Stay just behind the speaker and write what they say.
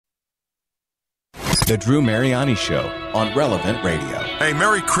The Drew Mariani Show on Relevant Radio. Hey,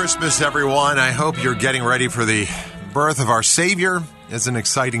 Merry Christmas, everyone. I hope you're getting ready for the birth of our Savior. It's an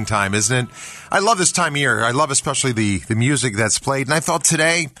exciting time, isn't it? I love this time of year. I love especially the music that's played. And I thought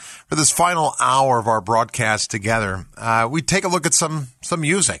today, for this final hour of our broadcast together, we'd take a look at some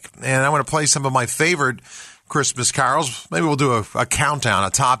music. And I want to play some of my favorite Christmas carols. Maybe we'll do a countdown,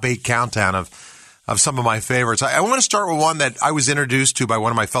 a top 8 countdown of some of my favorites. I want to start with one that I was introduced to by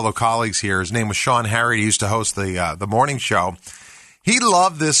one of my fellow colleagues here. His name was Sean Harry. He used to host the morning show. He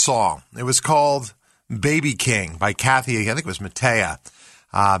loved this song. It was called Baby King by Kathy, I think it was Matea.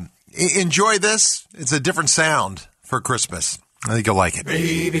 Enjoy this. It's a different sound for Christmas. I think you'll like it.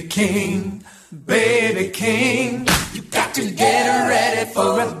 Baby King, you got to get ready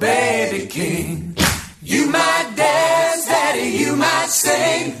for a baby king. You might dance, daddy, you might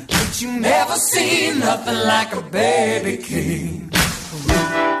sing, but you never seen nothing like a baby king.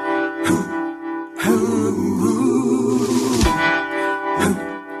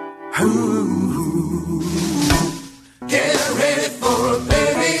 Get ready for a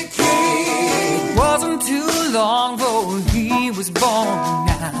baby king. Wasn't too long ago he was born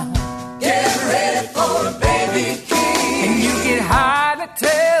now. Get ready for a baby king. And you can hardly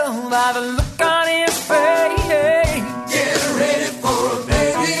tell by the look on his face. Get ready for a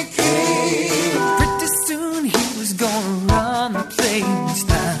baby king. Pretty soon he was gonna run the place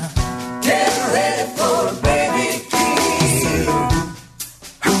now. Get ready for a baby king.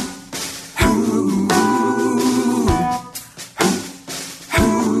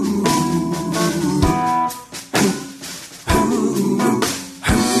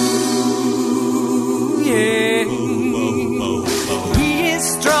 Yeah. He is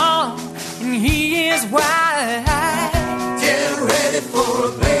strong and he is wise. Get ready for a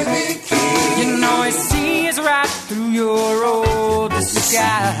baby king. You know he sees right through your old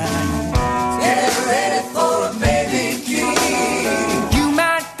disguise. Get ready for a baby king. You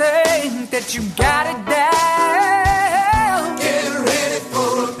might think that you got it down. Get ready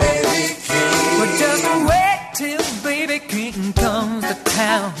for a baby king. But just wait till baby king comes to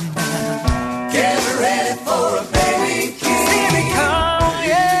town. Get ready for a baby king. Here he comes,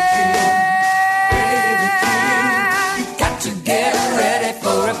 yeah. Baby king. You got to get ready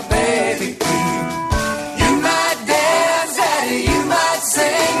for a baby king. You might dance, daddy, you might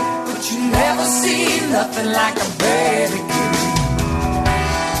sing, but you never seen nothing like a baby king.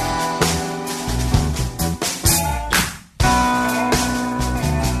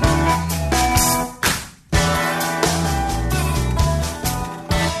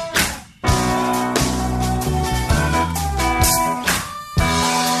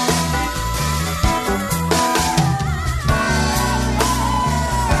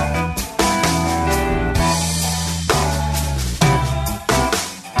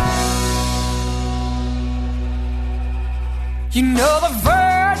 You know the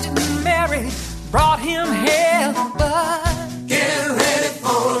Virgin Mary brought him here, but get ready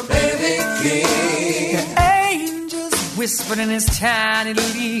for a baby king. The angels whispered in his tiny ear. Get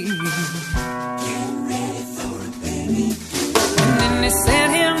ready for a baby king. And then they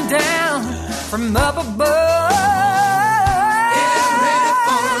sent him down from up above. Get ready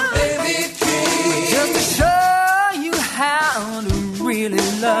for a baby king. Just to show you how to really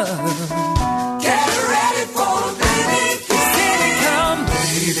love. Get ready for a baby king.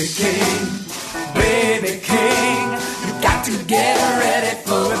 Baby king, you got to get ready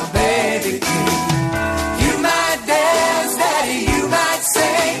for a baby king. You might dance, daddy, you might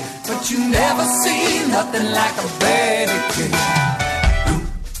sing, but you never seen nothing like a baby king.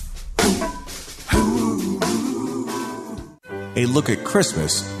 A look at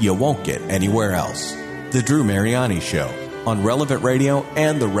Christmas you won't get anywhere else. The Drew Mariani Show on Relevant Radio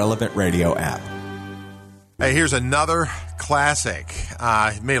and the Relevant Radio app. Hey, here's another classic.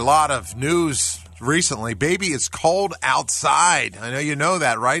 Made a lot of news recently. Baby, It's Cold Outside. I know you know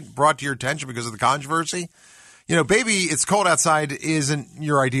that, right? Brought to your attention because of the controversy. You know, Baby, It's Cold Outside isn't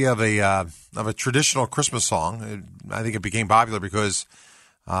your idea of a traditional Christmas song. I think it became popular because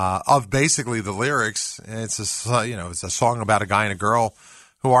of basically the lyrics. It's a song about a guy and a girl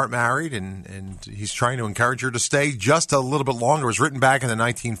who aren't married, and he's trying to encourage her to stay just a little bit longer. It was written back in the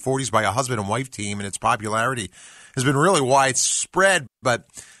 1940s by a husband and wife team, and its popularity has been really widespread. But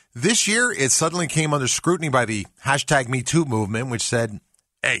this year, it suddenly came under scrutiny by the #MeToo movement, which said,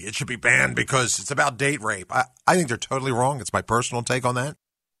 hey, it should be banned because it's about date rape. I think they're totally wrong. It's my personal take on that.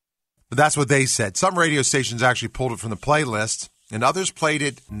 But that's what they said. Some radio stations actually pulled it from the playlist, and others played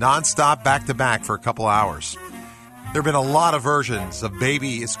it nonstop back-to-back for a couple hours. There have been a lot of versions of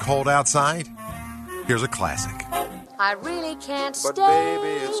Baby, It's Cold Outside. Here's a classic. I really can't stay. But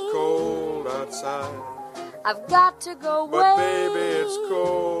baby, it's cold cold outside. I've got to go away. But baby, it's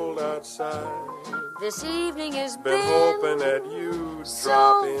cold outside. This evening has Been hoping that you'd so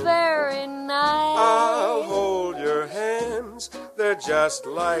drop in. very nice. I'll hold your hands, they're just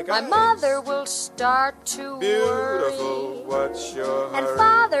like My ice. mother will start to Beautiful, worry, what's your and hurry?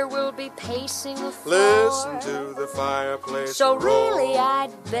 Father will be pacing the floor. Listen to the fireplace So roar. really I'd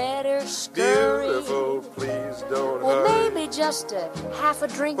better scurry. Beautiful, please don't Or hurry. maybe just a half a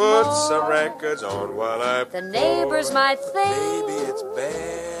drink Put more. some records on while I The neighbors might think, Baby, it's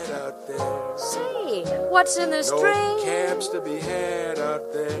bad out there. say, what's in this No drink? cabs to be had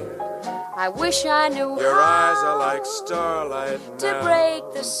out there. I wish I knew Your how eyes are like starlight to now.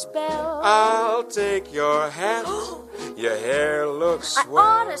 break the spell. I'll take your hat. Your hair looks I swell.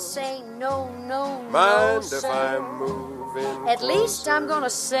 ought to say no, no, Mind no, if sir. I'm moving At least closer? I'm gonna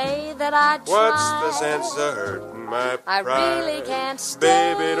say that I tried. What's the sense of hurting my pride? I really can't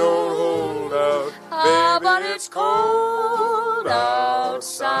stay. Baby, don't hold out. Ah, Baby, but it's cold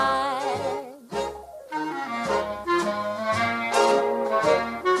outside.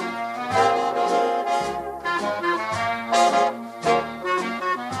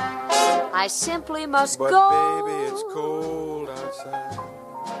 I simply must But go. baby, it's cold outside.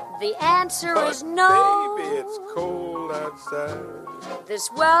 The answer But is no. baby, it's cold outside. This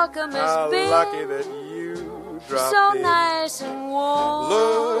welcome has How been lucky that you dropped so in. nice and warm.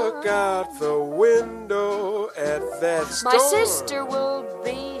 Look out the window at that storm. My sister will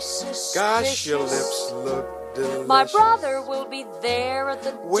be suspicious. Gosh, your lips look delicious. My brother will be there at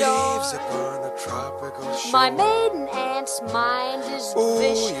the Waves door. upon a tropical shore. My maiden aunt's mind is Ooh,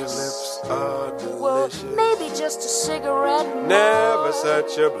 vicious. your lips are Well, delicious. maybe just a cigarette more. Never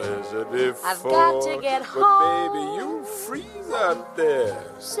such a blizzard before. I've got to get But home. baby, you freeze out there.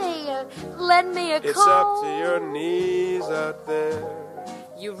 Say, lend me a It's coat. up to your knees out there.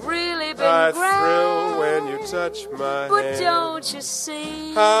 You've really been I grand. thrill when you touch my But hand. don't you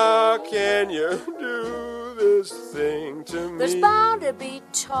see? How can you do this thing to me? There's bound to be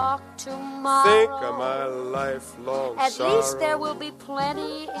talk tomorrow. Think of my lifelong At sorrow. least there will be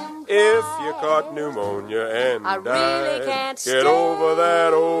plenty implied. If you caught pneumonia and I really died, can't get stay. over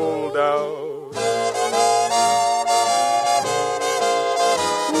that old doubt.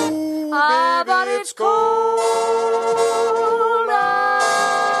 Ooh, Ah, baby, but it's cold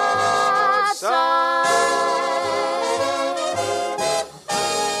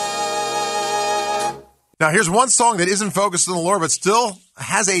outside. Now, here's one song that isn't focused on the Lord, but still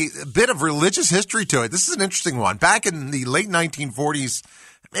has a bit of religious history to it. This is an interesting one. Back in the late 1940s,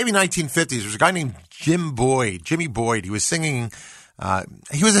 maybe 1950s, there was a guy named Jimmy Boyd. He was singing.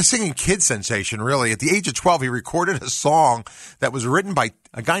 He was a singing kid sensation, really. At the age of 12, he recorded a song that was written by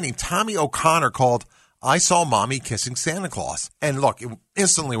a guy named Tommy O'Connor called I Saw Mommy Kissing Santa Claus. And look, it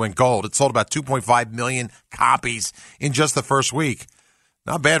instantly went gold. It sold about 2.5 million copies in just the first week.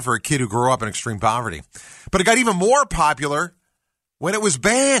 Not bad for a kid who grew up in extreme poverty. But it got even more popular when it was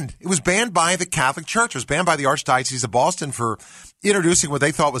banned. It was banned by the Catholic Church. It was banned by the Archdiocese of Boston for introducing what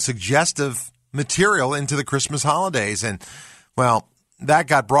they thought was suggestive material into the Christmas holidays. And, well, that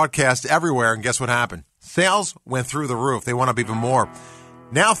got broadcast everywhere, and guess what happened? Sales went through the roof. They went up even more.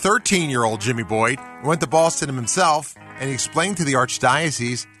 Now 13-year-old Jimmy Boyd went to Boston himself, and he explained to the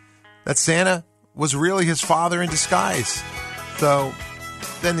Archdiocese that Santa was really his father in disguise. So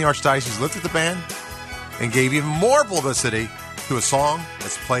then the Archdiocese looked at the band and gave even more publicity to a song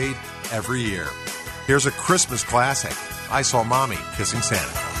that's played every year. Here's a Christmas classic, I Saw Mommy Kissing Santa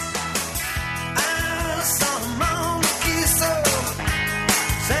Claus.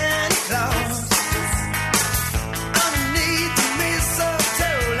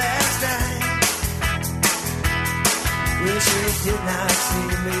 Did not see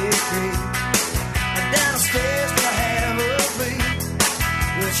me creep downstairs for half a beat.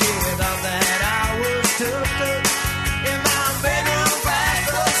 Well, she thought that I was took up in my bedroom fast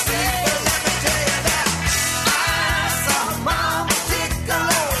asleep. But let me tell you that I saw Mama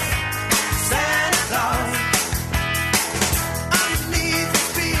Tickle Santa Claus underneath his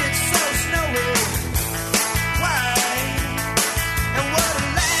beard so snowy white. And what a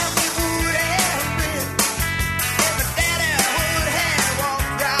laugh it would have been if a daddy would have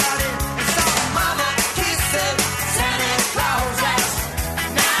walked right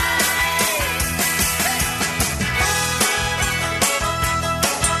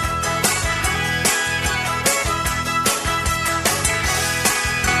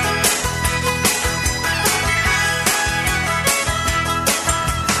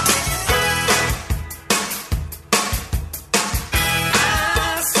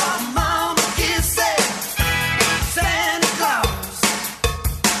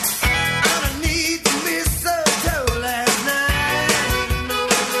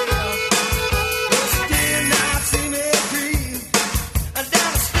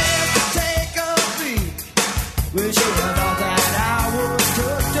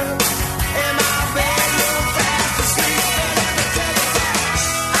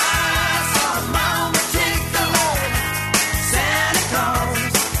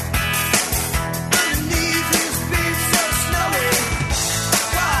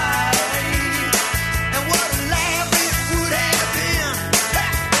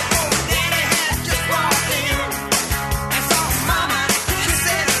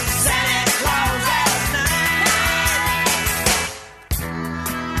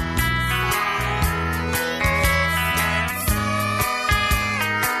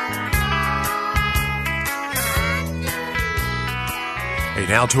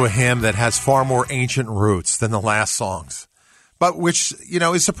Now to a hymn that has far more ancient roots than the last songs, but which,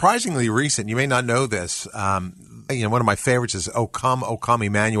 is surprisingly recent. You may not know this. One of my favorites is O Come,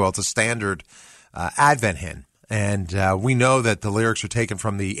 Emmanuel. It's a standard Advent hymn. And we know that the lyrics are taken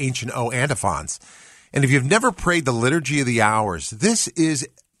from the ancient O antiphons. And if you've never prayed the Liturgy of the Hours, this is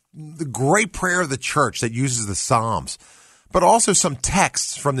the great prayer of the church that uses the Psalms, but also some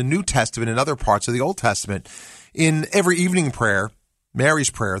texts from the New Testament and other parts of the Old Testament. In every evening prayer, Mary's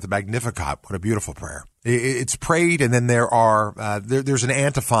prayer, the Magnificat, what a beautiful prayer. It's prayed, and then there's an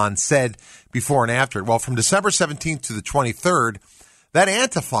antiphon said before and after it. Well, from December 17th to the 23rd, that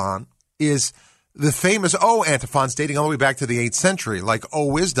antiphon is the famous O antiphons dating all the way back to the 8th century, like O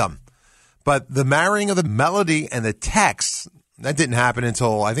Wisdom. But the marrying of the melody and the text, that didn't happen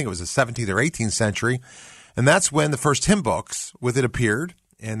until, I think it was the 17th or 18th century. And that's when the first hymn books with it appeared,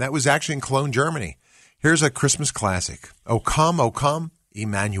 and that was actually in Cologne, Germany. Here's a Christmas classic, O Come,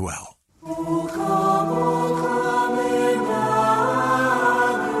 Emmanuel. O come, Emmanuel,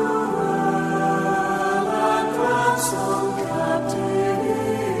 and ransom captive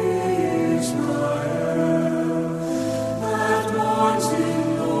Israel, that mourns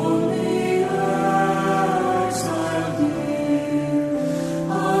in lonely exile near,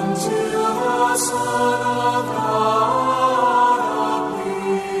 until the Son of God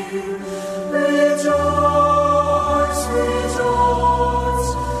appear. Rejoice, rejoice,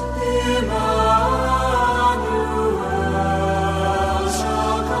 Emmanuel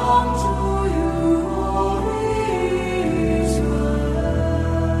shall come to you, O Israel.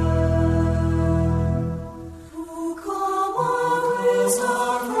 O come, O Christ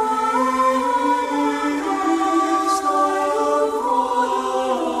our friend, Christ light of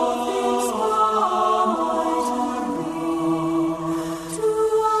all things might be. To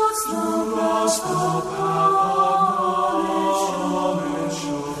us the gospel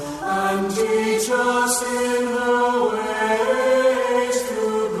and teach us in the ways to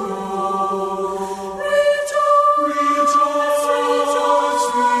go. Rejoice, rejoice,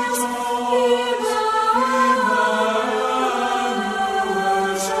 rejoice,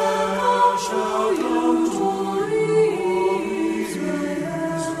 Emmanuel shall come to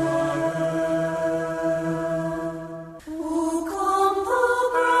Israel. O come, the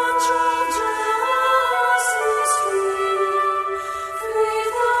branch of Jesse's tree, free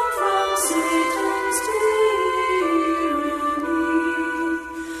them from Satan's tyranny,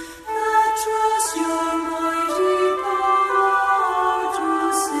 that trust your mighty power to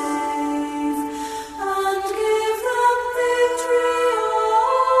save, and give them victory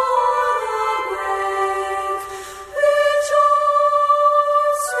o'er the grave.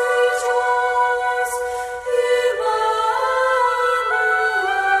 Rejoice, rejoice,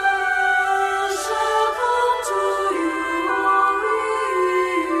 Emmanuel shall come to you, O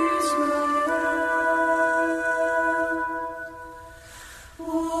Israel. O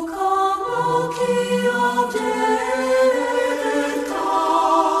come, O King of David,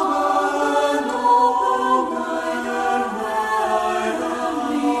 come and open thine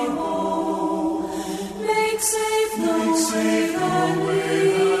heavenly home. Make safe the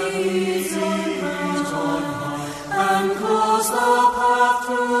way easy on high, and close the path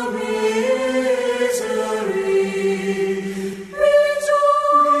to misery.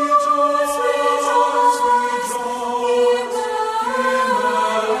 Rejoice, rejoice, rejoice,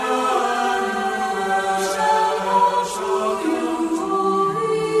 Emmanuel shall come to you,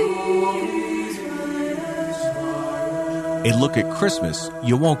 Israel. A look at Christmas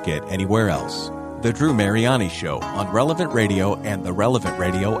you won't get anywhere else. The Drew Mariani Show on Relevant Radio and the Relevant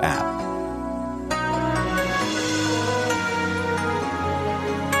Radio app.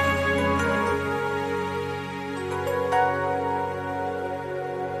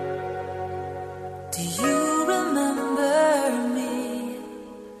 Do you remember me?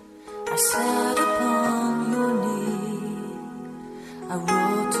 I sat upon your knee. I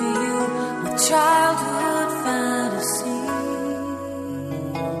wrote to you with childhood fantasies.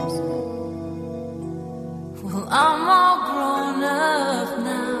 Well, I'm all grown up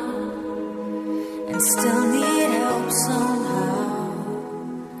now and still need help somehow.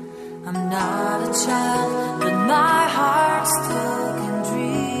 I'm not a child, but my heart still can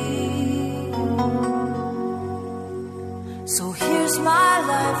dream. So here's my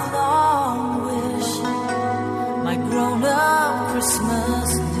lifelong wish, my grown-up Christmas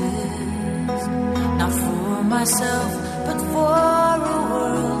list. Not for myself, but for a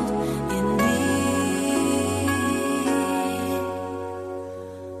world in need.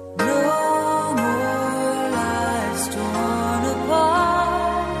 No more lives torn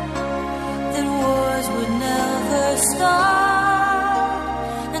apart, that wars would never start.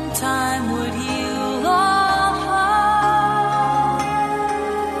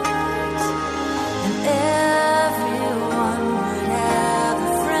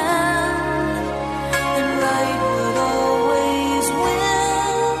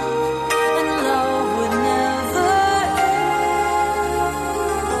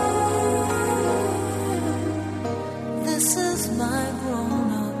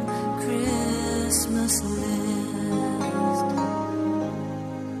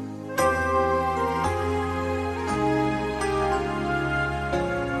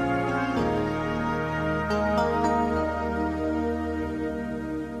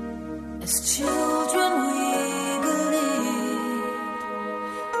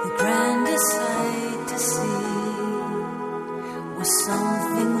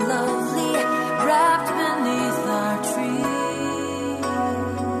 something lovely wrapped beneath our tree.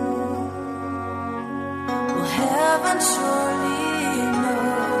 Well, heaven surely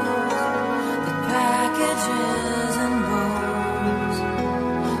knows that packages and bows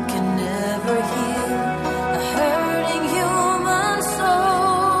can never heal a hurting human soul.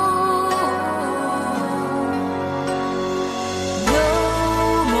 No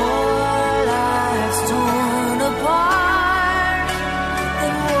more lives torn apart,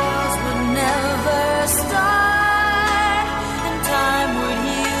 and wars would never start, and time would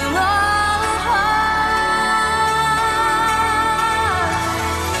heal all hearts.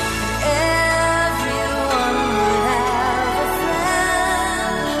 Everyone would have a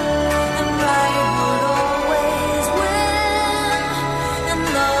friend, and right would always win, and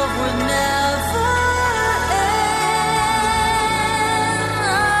love would never end.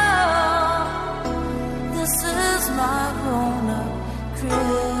 This is my grown-up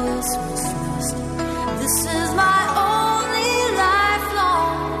Christmas list. This is my only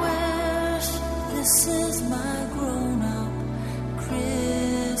lifelong wish. This is my grown-up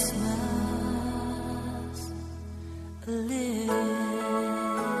Christmas list.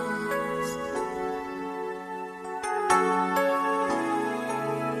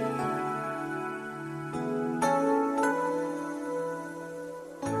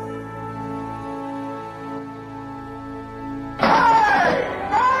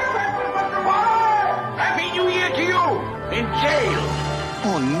 Happy New Year to you! In jail!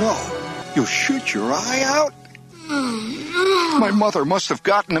 Oh, no. You'll shoot your eye out? My mother must have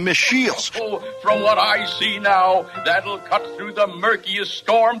gotten to Miss Shields. Oh, from what I see now, that'll cut through the murkiest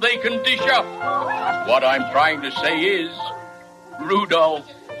storm they can dish up. What I'm trying to say is, Rudolph,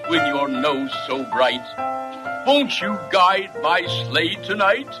 with your nose so bright, won't you guide my sleigh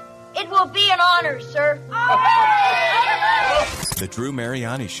tonight? It will be an honor, sir. The Drew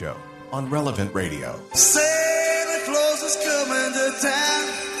Mariani Show on Relevant Radio. Santa Claus is coming to town.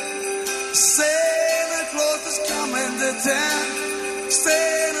 Santa Claus is coming to town.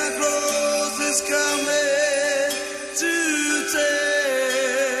 Santa Claus is coming to town.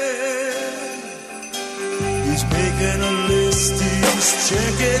 He's making a list, he's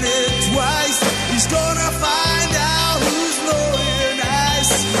checking it twice. He's gonna find out who's naughty and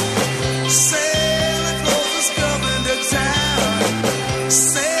nice. Santa Claus is coming to town.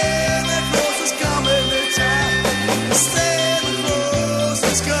 Santa Claus is coming to town. Santa Claus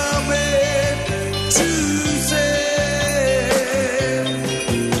is coming to town.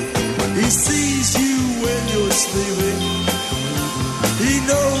 He sees you when you're sleeping. He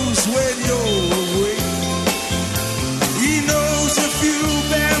knows when you're awake. He knows if you've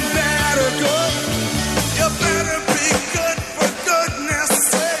been bad or good. You better be good for goodness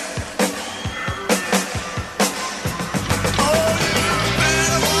sake. Oh, you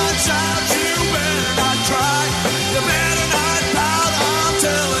better watch out. You better not try. You better not pout. I'm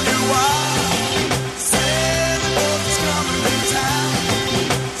telling you why. Santa Claus is coming to town.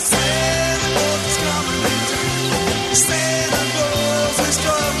 Santa Claus is coming to town. Santa Claus is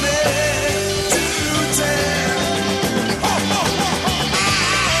coming to town. Ho, ho, ho, ho.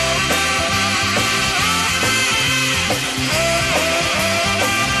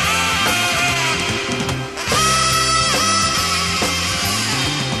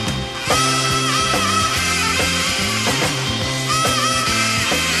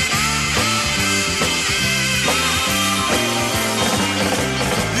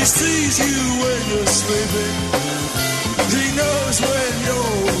 He sees you when you're sleeping. He knows when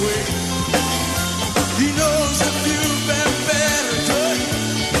you're awake. He knows if you've been bad or good.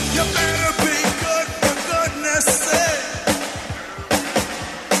 You better be good for goodness sake.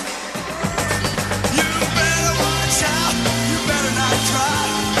 You better watch out. You better not try.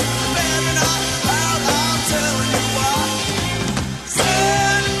 You better not pout. I'm telling you why.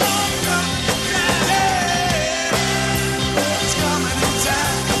 Santa Claus is coming to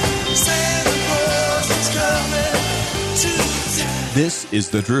town. Santa Claus is coming to town. This is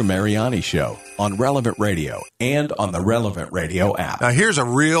the Drew Mariani Show on Relevant Radio and on the Relevant Radio app. Now, here's a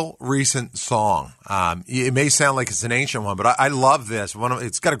real recent song. It may sound like it's an ancient one, but I love this.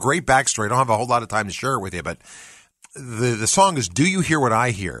 It's got a great backstory. I don't have a whole lot of time to share it with you, but the song is Do You Hear What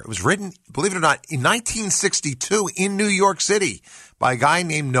I Hear? It was written, believe it or not, in 1962 in New York City by a guy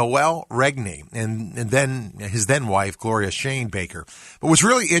named Noel Regney and then his then wife, Gloria Shane Baker. But what's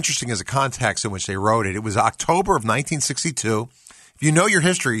really interesting is the context in which they wrote it. It was October of 1962. If you know your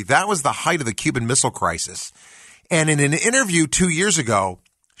history, that was the height of the Cuban Missile Crisis. And in an interview 2 years ago,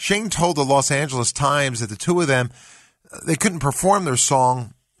 Shane told the Los Angeles Times that the two of them, they couldn't perform their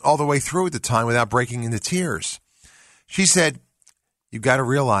song all the way through at the time without breaking into tears. She said, you've got to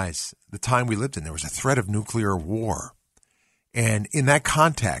realize the time we lived in, there was a threat of nuclear war. And in that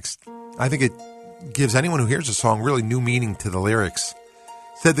context, I think it gives anyone who hears the song really new meaning to the lyrics.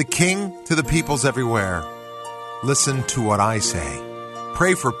 Said the king to the peoples everywhere, listen to what I say.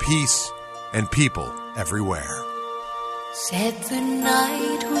 Pray for peace and people everywhere. Said the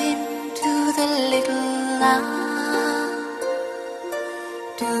night wind to the little lamb,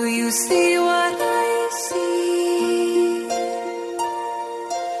 do you see what I see?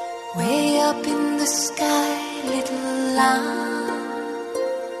 Way up in the sky, little lamb,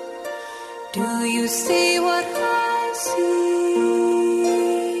 do you see what I see?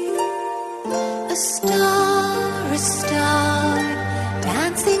 A star,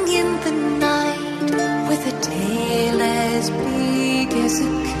 dancing in the night, with a tail as big as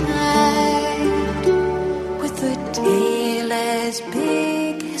a kite, with a tail as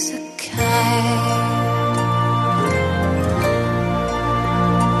big as a kite.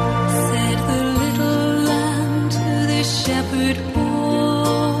 Said the little lamb to the shepherd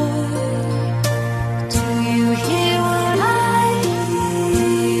boy, do you hear what I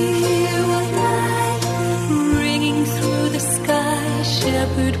hear? What I ringing through the sky,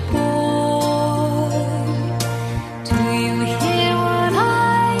 shepherd boy?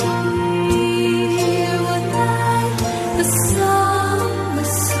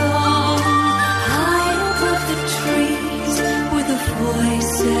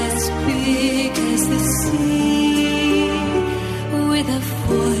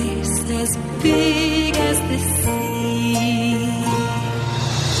 Big as the sea.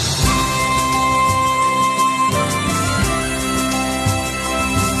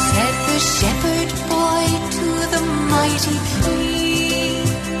 Said the shepherd boy to the mighty king,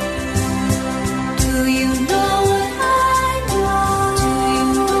 do you know what I know? Do you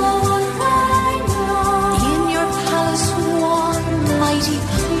know what I know? In your palace one mighty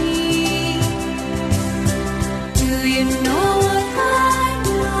king, do you know what I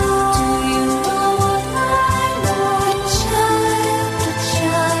know?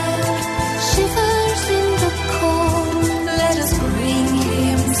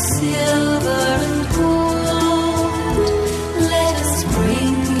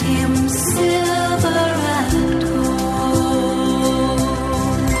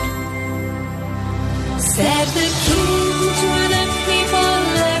 Said the king to the people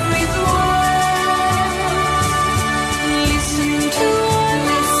everywhere, listen to what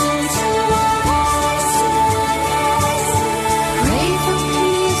I say. Pray for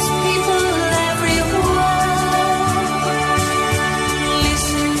peace, people everywhere.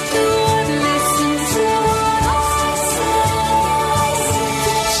 Listen to what I say.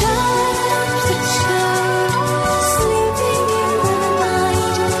 The child, sleeping in the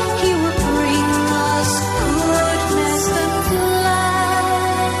night, he will bring us goodness and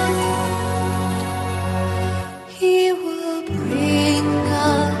light. He will bring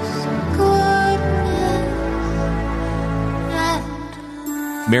us goodness and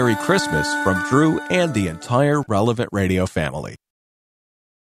light. Merry Christmas from Drew and the entire Relevant Radio family.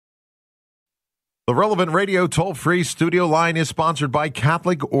 The Relevant Radio toll-free studio line is sponsored by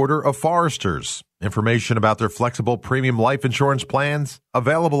Catholic Order of Foresters. Information about their flexible premium life insurance plans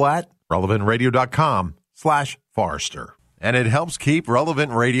available at relevantradio.com/Forester. And it helps keep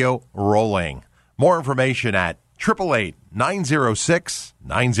Relevant Radio rolling. More information at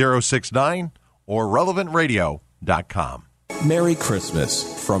 888-906-9069 or relevantradio.com. Merry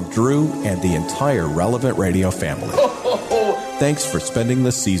Christmas from Drew and the entire Relevant Radio family. Thanks for spending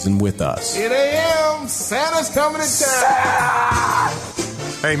the season with us. 8 a.m. Santa's coming to town.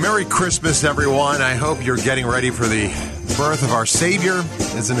 Hey, Merry Christmas, everyone. I hope you're getting ready for the birth of our Savior.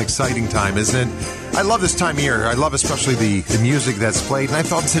 It's an exciting time, isn't it? I love this time of year. I love especially the music that's played. And I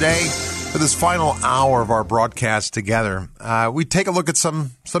thought today, for this final hour of our broadcast together, we'd take a look at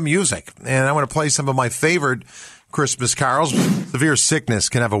some music. And I want to play some of my favorite Christmas carols. Severe sickness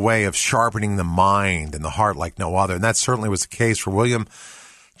can have a way of sharpening the mind and the heart like no other. And that certainly was the case for William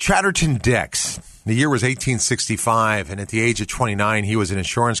Chatterton Dix. The year was 1865, and at the age of 29, he was an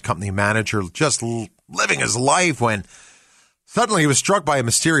insurance company manager, just living his life when suddenly he was struck by a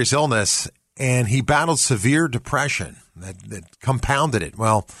mysterious illness, and he battled severe depression that compounded it.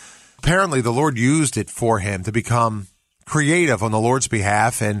 Well, apparently the Lord used it for him to become creative on the Lord's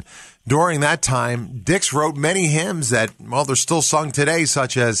behalf, and during that time, Dix wrote many hymns that, well, they're still sung today,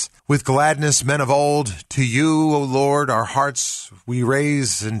 such as, "With gladness, men of old, to you, O Lord, our hearts we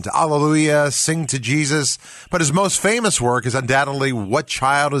raise, and Alleluia, sing to Jesus." But his most famous work is undoubtedly, "What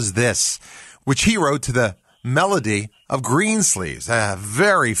Child Is This?" which he wrote to the melody of Greensleeves, a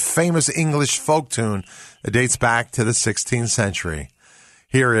very famous English folk tune that dates back to the 16th century.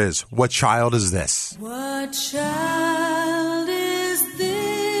 Here it is. What child is this? What child is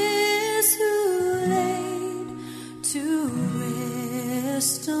this who laid to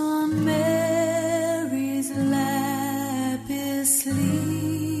rest on Mary's lap is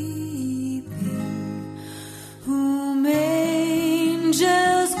sleeping, whom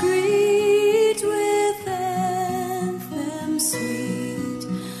angels greet with anthems sweet,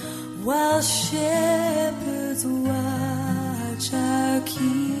 while shepherds watch our keeping.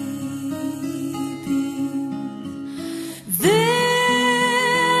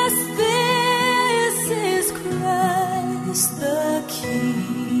 This is Christ the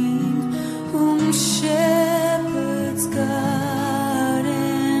King, whom shepherds guard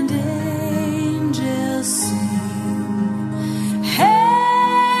and angels sing.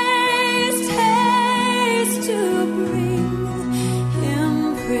 Haste, haste to bring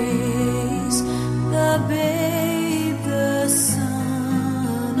him praise, the babe, the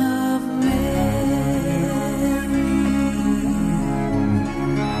Son of Mary.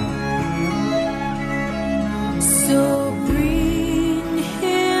 So bring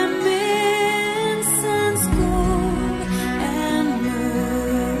him incense, gold, and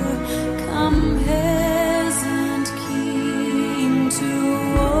myrrh. Come, peasant king, to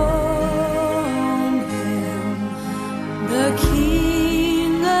own him, the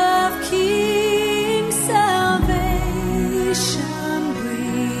King of kings, salvation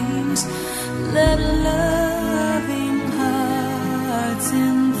brings. Let loving hearts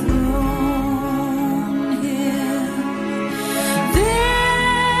enthrone him.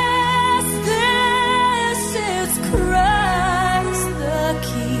 This is Christ the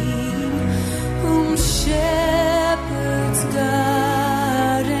King, whom shepherds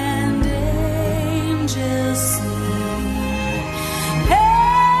guard and angels sing.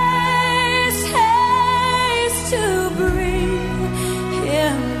 Haste, haste to bring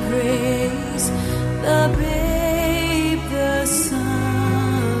him praise, the babe, the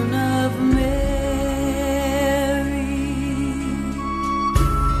Son of Mary.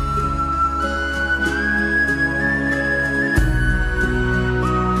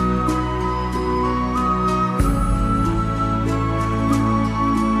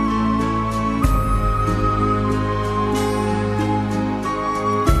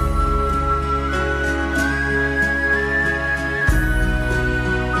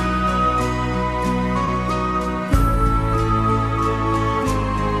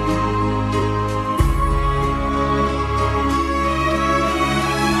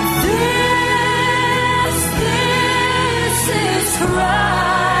 This is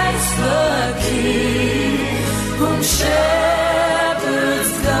Christ the King, whom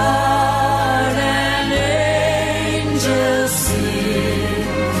shepherds guard and angels sing.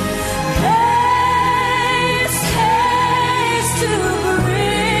 Haste, haste to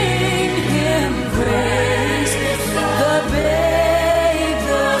bring him praise, the babe,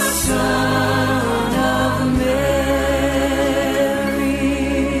 the Son of Mary.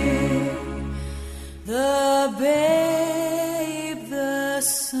 The babe, the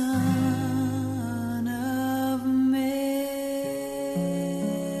Son of Mary.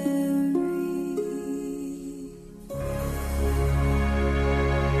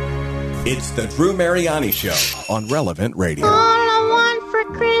 It's the Drew Mariani Show on Relevant Radio. All I want for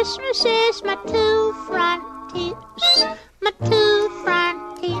Christmas is my two front teeth. My two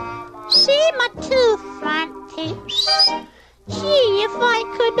front teeth. See my two front teeth. Gee, if I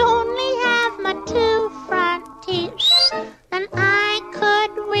could only have my two front teeth, then I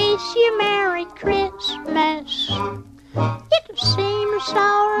could wish you Merry Christmas. It seems so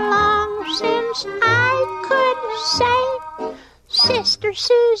long since I could say Sister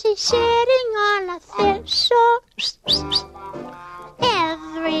Susie sitting on a thistle.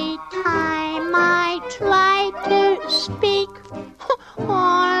 Every time I try to speak, all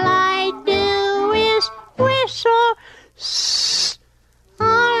I do is whistle. All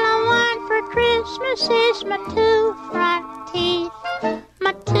I want for Christmas is my two front teeth.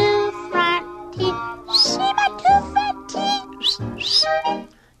 My two front teeth. See my two front teeth?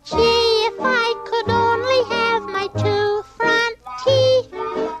 Gee, if I could only have my two front teeth,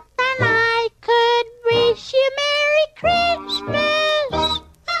 then I could wish you Merry Christmas.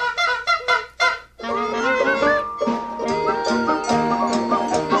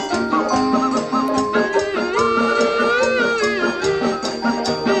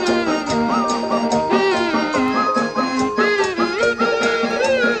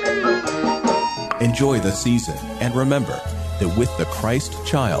 Enjoy the season and remember that with the Christ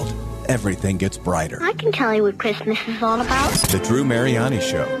child, everything gets brighter. I can tell you what Christmas is all about. The Drew Mariani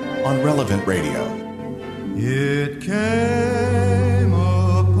Show on Relevant Radio. It came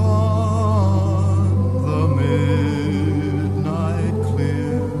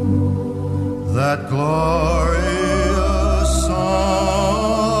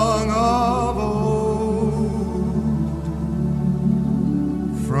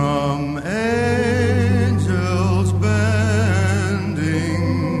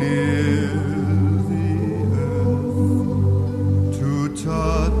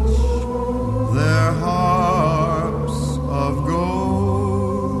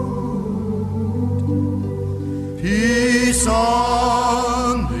peace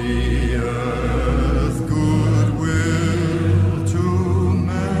on the earth, goodwill to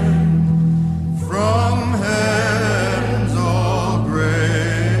men, from heaven's all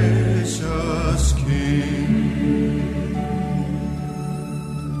gracious King.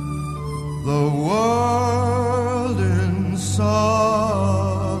 The world in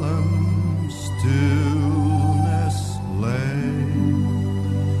solemn stillness lay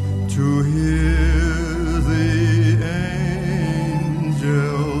to hear the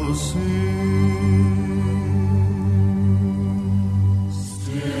angels sing.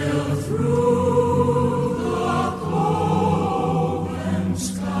 Still through the cloven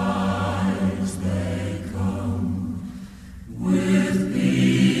skies they come with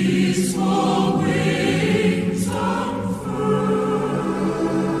peaceful wings unfurled,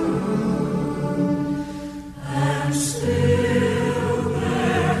 and still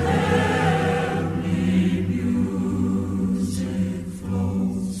their heavenly music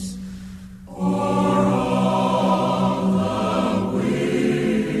floats o'er all the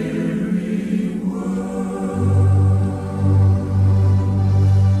weary world.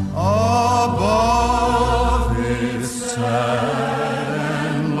 Above its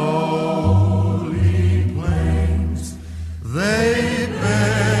sad and lowly plains, they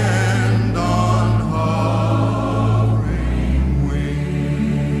bend on hovering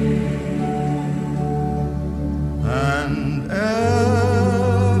wing, and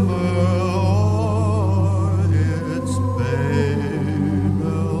ever o'er its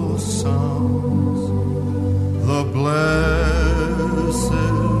Babel sounds the blessed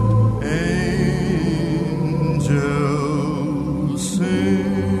angels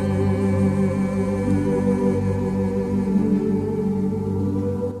sing.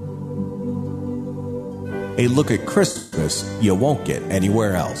 A look at Christmas you won't get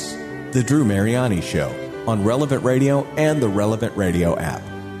anywhere else. The Drew Mariani Show on Relevant Radio and the Relevant Radio app.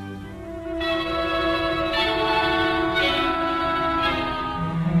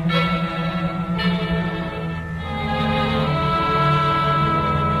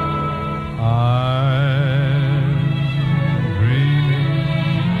 I'm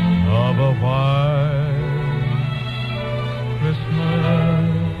dreaming of a white Christmas,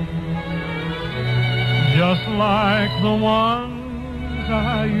 just like the ones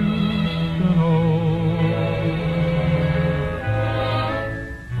I used to know,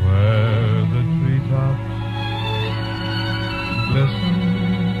 where the treetops glisten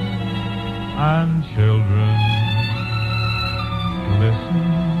and children listen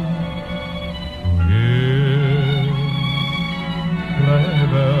to hear sleigh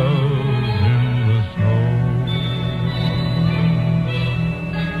bells in the snow.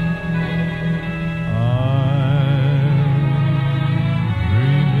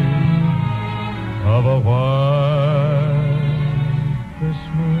 Of a white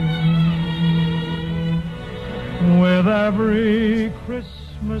Christmas, with every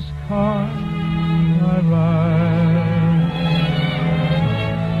Christmas card I write.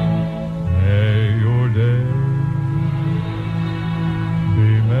 May your day be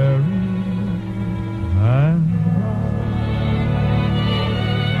merry and bright,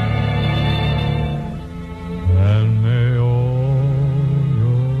 and may all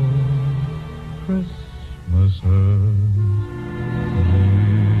your Christmases be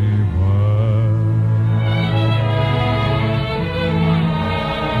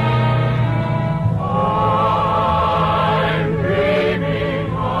I'm dreaming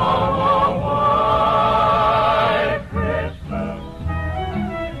of a white Christmas,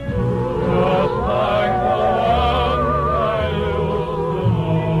 just like the one I used to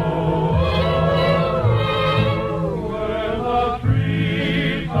know, where the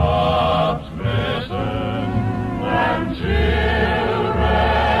treetops glisten and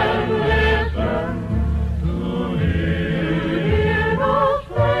children listen to hear those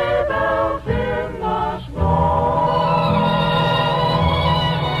sleigh bells in the snow.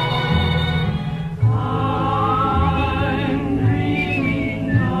 I'm dreaming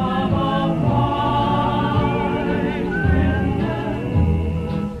of a white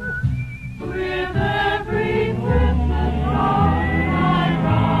Christmas, with every Christmas card I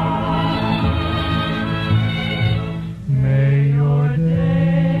write. May your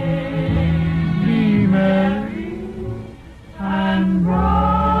day be merry and bright,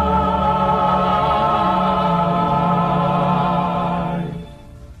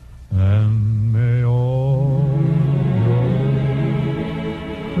 and may all your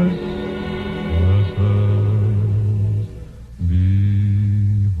Christmases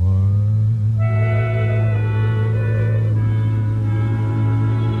be white.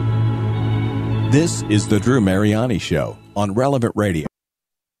 This is the Drew Mariani Show on Relevant Radio.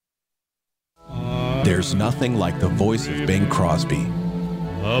 There's nothing like the voice of Bing Crosby.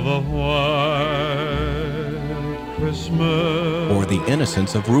 Of a white Christmas. Or the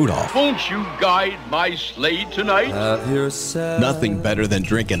innocence of Rudolph. Won't you guide my sleigh tonight? Nothing better than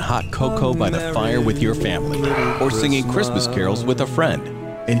drinking hot cocoa by the fire with your family. Or singing Christmas carols with a friend.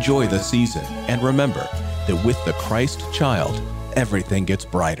 Enjoy the season. And remember that with the Christ child, everything gets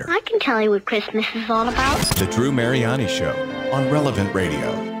brighter. I can tell you what Christmas is all about. The Drew Mariani Show on Relevant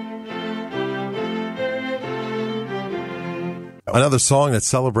Radio. Another song that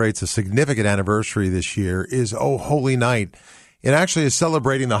celebrates a significant anniversary this year is Oh Holy Night. It actually is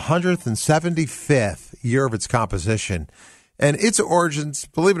celebrating the 175th year of its composition. And its origins,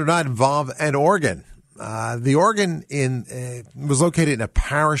 believe it or not, involve an organ. The organ was located in a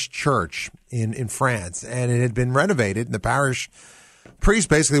parish church in France, and it had been renovated, and the parish priest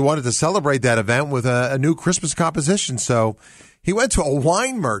basically wanted to celebrate that event with a new Christmas composition. So he went to a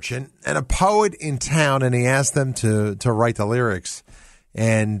wine merchant and a poet in town, and he asked them to write the lyrics.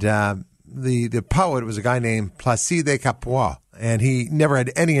 And the poet was a guy named Placide Capois, and he never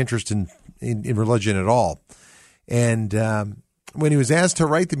had any interest in religion at all. And when he was asked to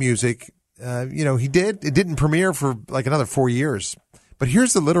write the music, he did. It didn't premiere for like another 4 years. But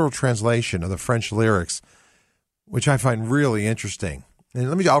here's the literal translation of the French lyrics, which I find really interesting.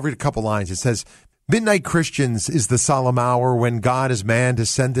 And I'll read a couple lines. It says, "Midnight Christians is the solemn hour when God as man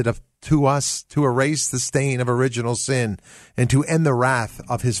descended to us to erase the stain of original sin and to end the wrath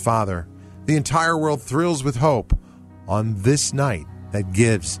of his Father. The entire world thrills with hope on this night that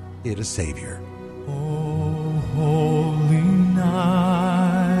gives it a Savior." Oh, holy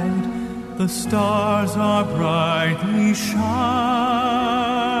night, the stars are brightly shining.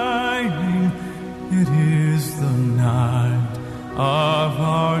 It is the night of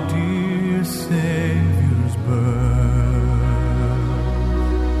our dear Savior's birth.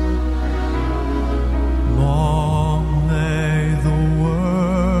 Long lay the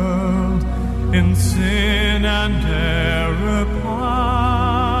world in sin and error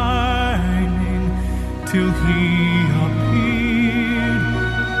pining, till he appeared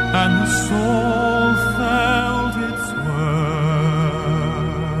and the soul felt its worth.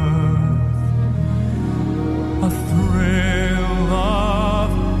 A thrill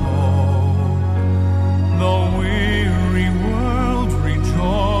of hope, the weary world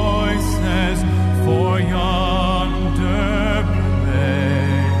rejoices, for yonder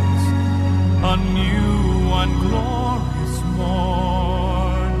breaks a new and glorious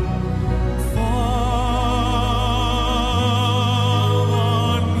morn. Fall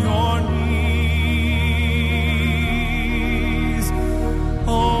on your knees,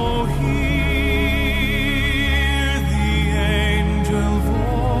 oh, hear the angel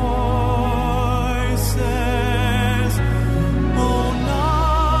voices, oh,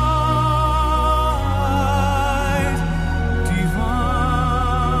 night divine,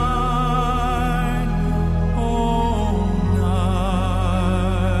 oh, night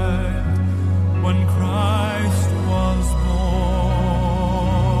when Christ was born,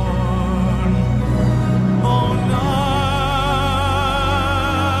 oh, night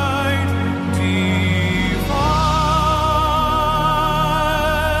divine,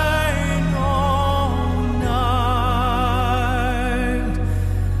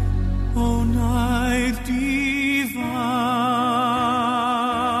 oh, night divine.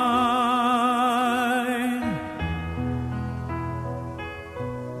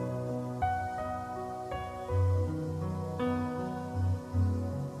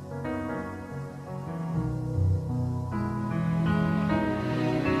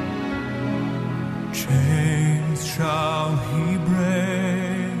 Chains shall he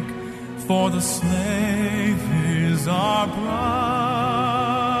break, for the slave is our brother,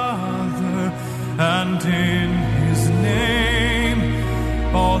 and in his name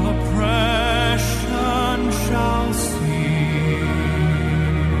all oppression shall cease.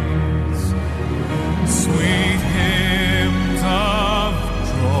 Sweet hymns of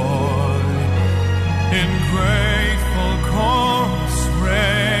joy in grateful chorus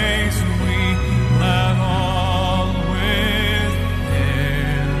raise we, let all within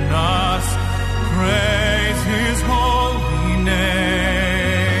us praise his holy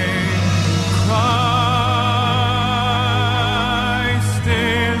name. Christ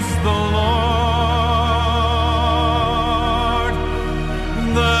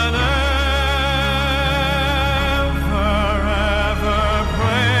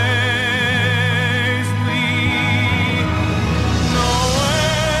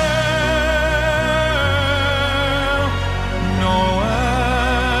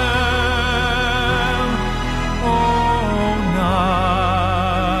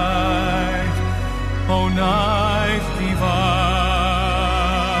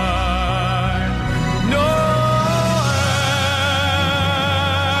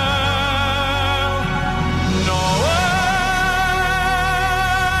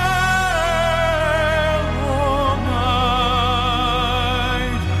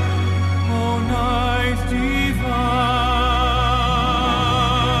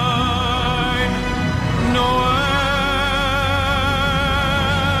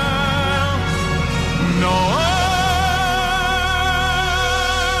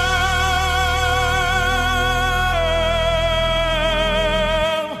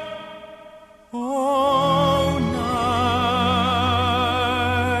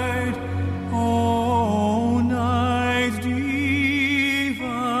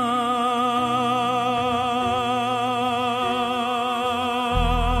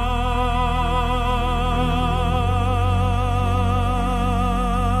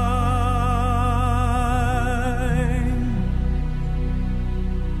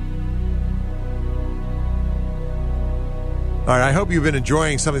I hope you've been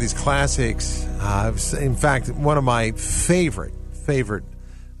enjoying some of these classics. In fact, one of my favorite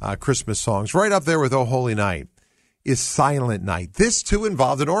Christmas songs, right up there with "Oh Holy Night," is "Silent Night." This, too,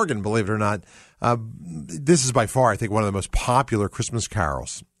 involved an organ, believe it or not. This is by far, I think, one of the most popular Christmas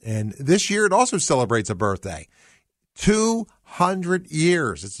carols. And this year, it also celebrates a birthday. 200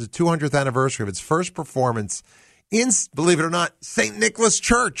 years. It's the 200th anniversary of its first performance in, believe it or not, St. Nicholas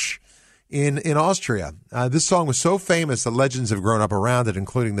Church in Austria. This song was so famous that legends have grown up around it,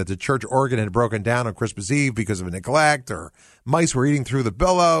 including that the church organ had broken down on Christmas Eve because of neglect, or mice were eating through the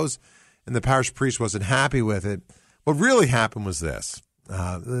billows, and the parish priest wasn't happy with it. What really happened was this.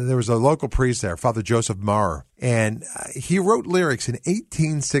 There was a local priest there, Father Joseph Maurer, and he wrote lyrics in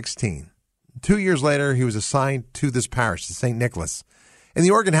 1816. 2 years later, he was assigned to this parish, to St. Nicholas. And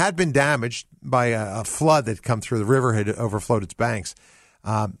the organ had been damaged by a flood that had come through. The river had overflowed its banks.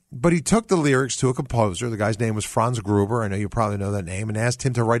 But he took the lyrics to a composer. The guy's name was Franz Gruber. I know you probably know that name. And asked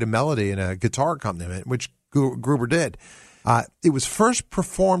him to write a melody and a guitar accompaniment, which Gruber did. It was first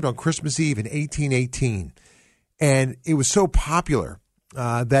performed on Christmas Eve in 1818. And it was so popular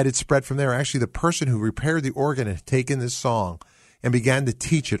that it spread from there. Actually, the person who repaired the organ had taken this song and began to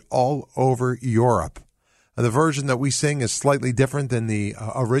teach it all over Europe. The version that we sing is slightly different than the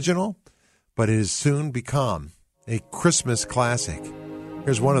original, but it has soon become a Christmas classic.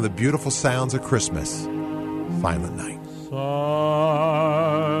 Here's one of the beautiful sounds of Christmas, Silent Night. Silent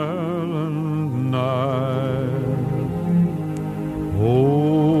night,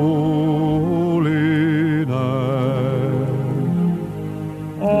 holy night,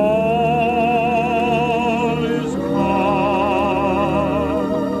 all is calm,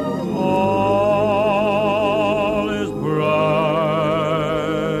 all is bright,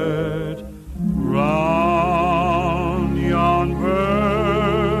 round yon virgin,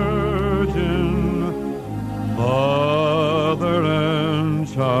 mother and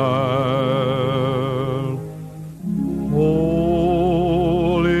child,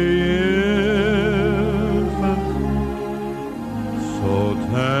 holy infant, so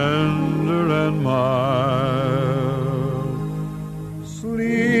tender and mild,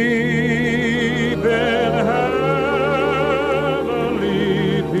 sleep in heavenly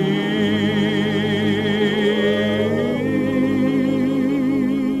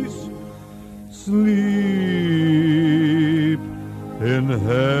peace, sleep in heavenly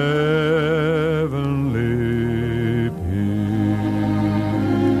peace.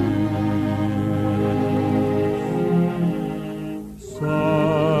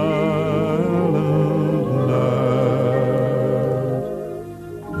 Silent night,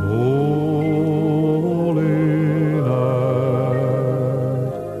 holy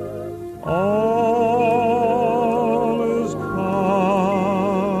night, all is calm,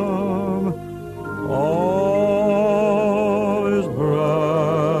 all is bright,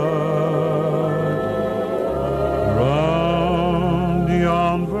 round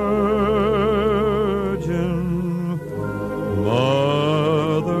yon virgin,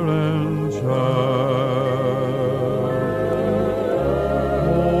 mother and child,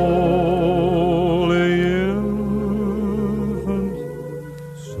 holy infant,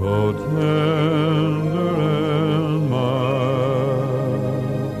 so tender and mild,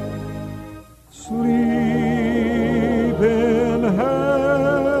 sleep in heavenly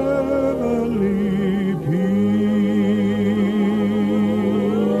peace,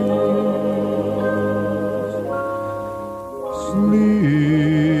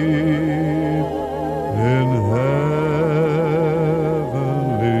 sleep in heavenly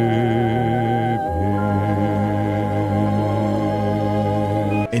peace.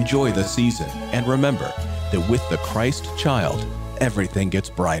 Enjoy the season, and remember that with the Christ child, everything gets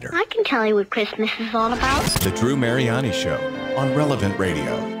brighter. I can tell you what Christmas is all about. The Drew Mariani Show on Relevant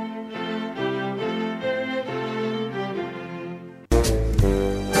Radio.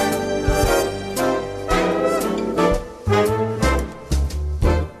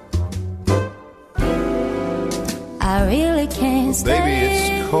 I really can't stay. Baby,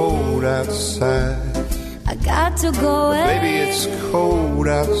 it's cold outside. I got to go away. Baby, it's cold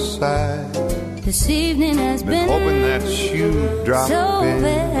outside. This evening has been Hoping that you'd drop so in.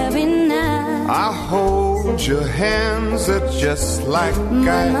 very nice. I hold your hands, they're just like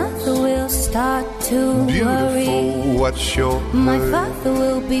My ice. mother will start to Beautiful, worry. what's your My hurry? father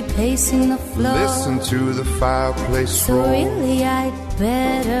will be pacing the floor. Listen to the fireplace So roar. really I'd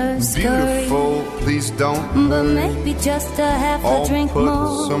better scurry. Beautiful, please don't But hurry. maybe just a half I'll a drink put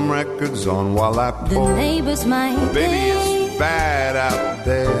more. some records on while I The pour. neighbors might Baby, think, it's bad out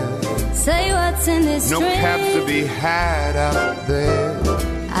there. say what's in this No drink. cabs to be had out there.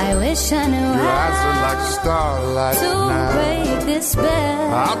 I wish I knew Your eyes are how like starlight to now. break this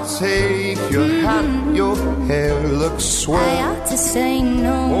spell. I'll take your hat, your hair looks swell. I ought to say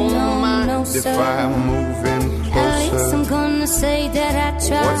no, no, if sir. I'm moving At least I'm closer. gonna say that I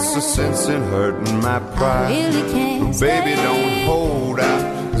tried. What's the sense in hurting my pride? I really can't Baby, stay. don't hold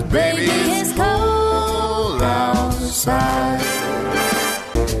out, 'cause baby, it's cold outside.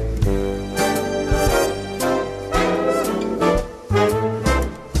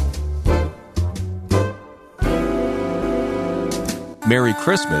 Merry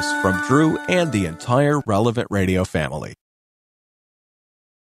Christmas from Drew and the entire Relevant Radio family.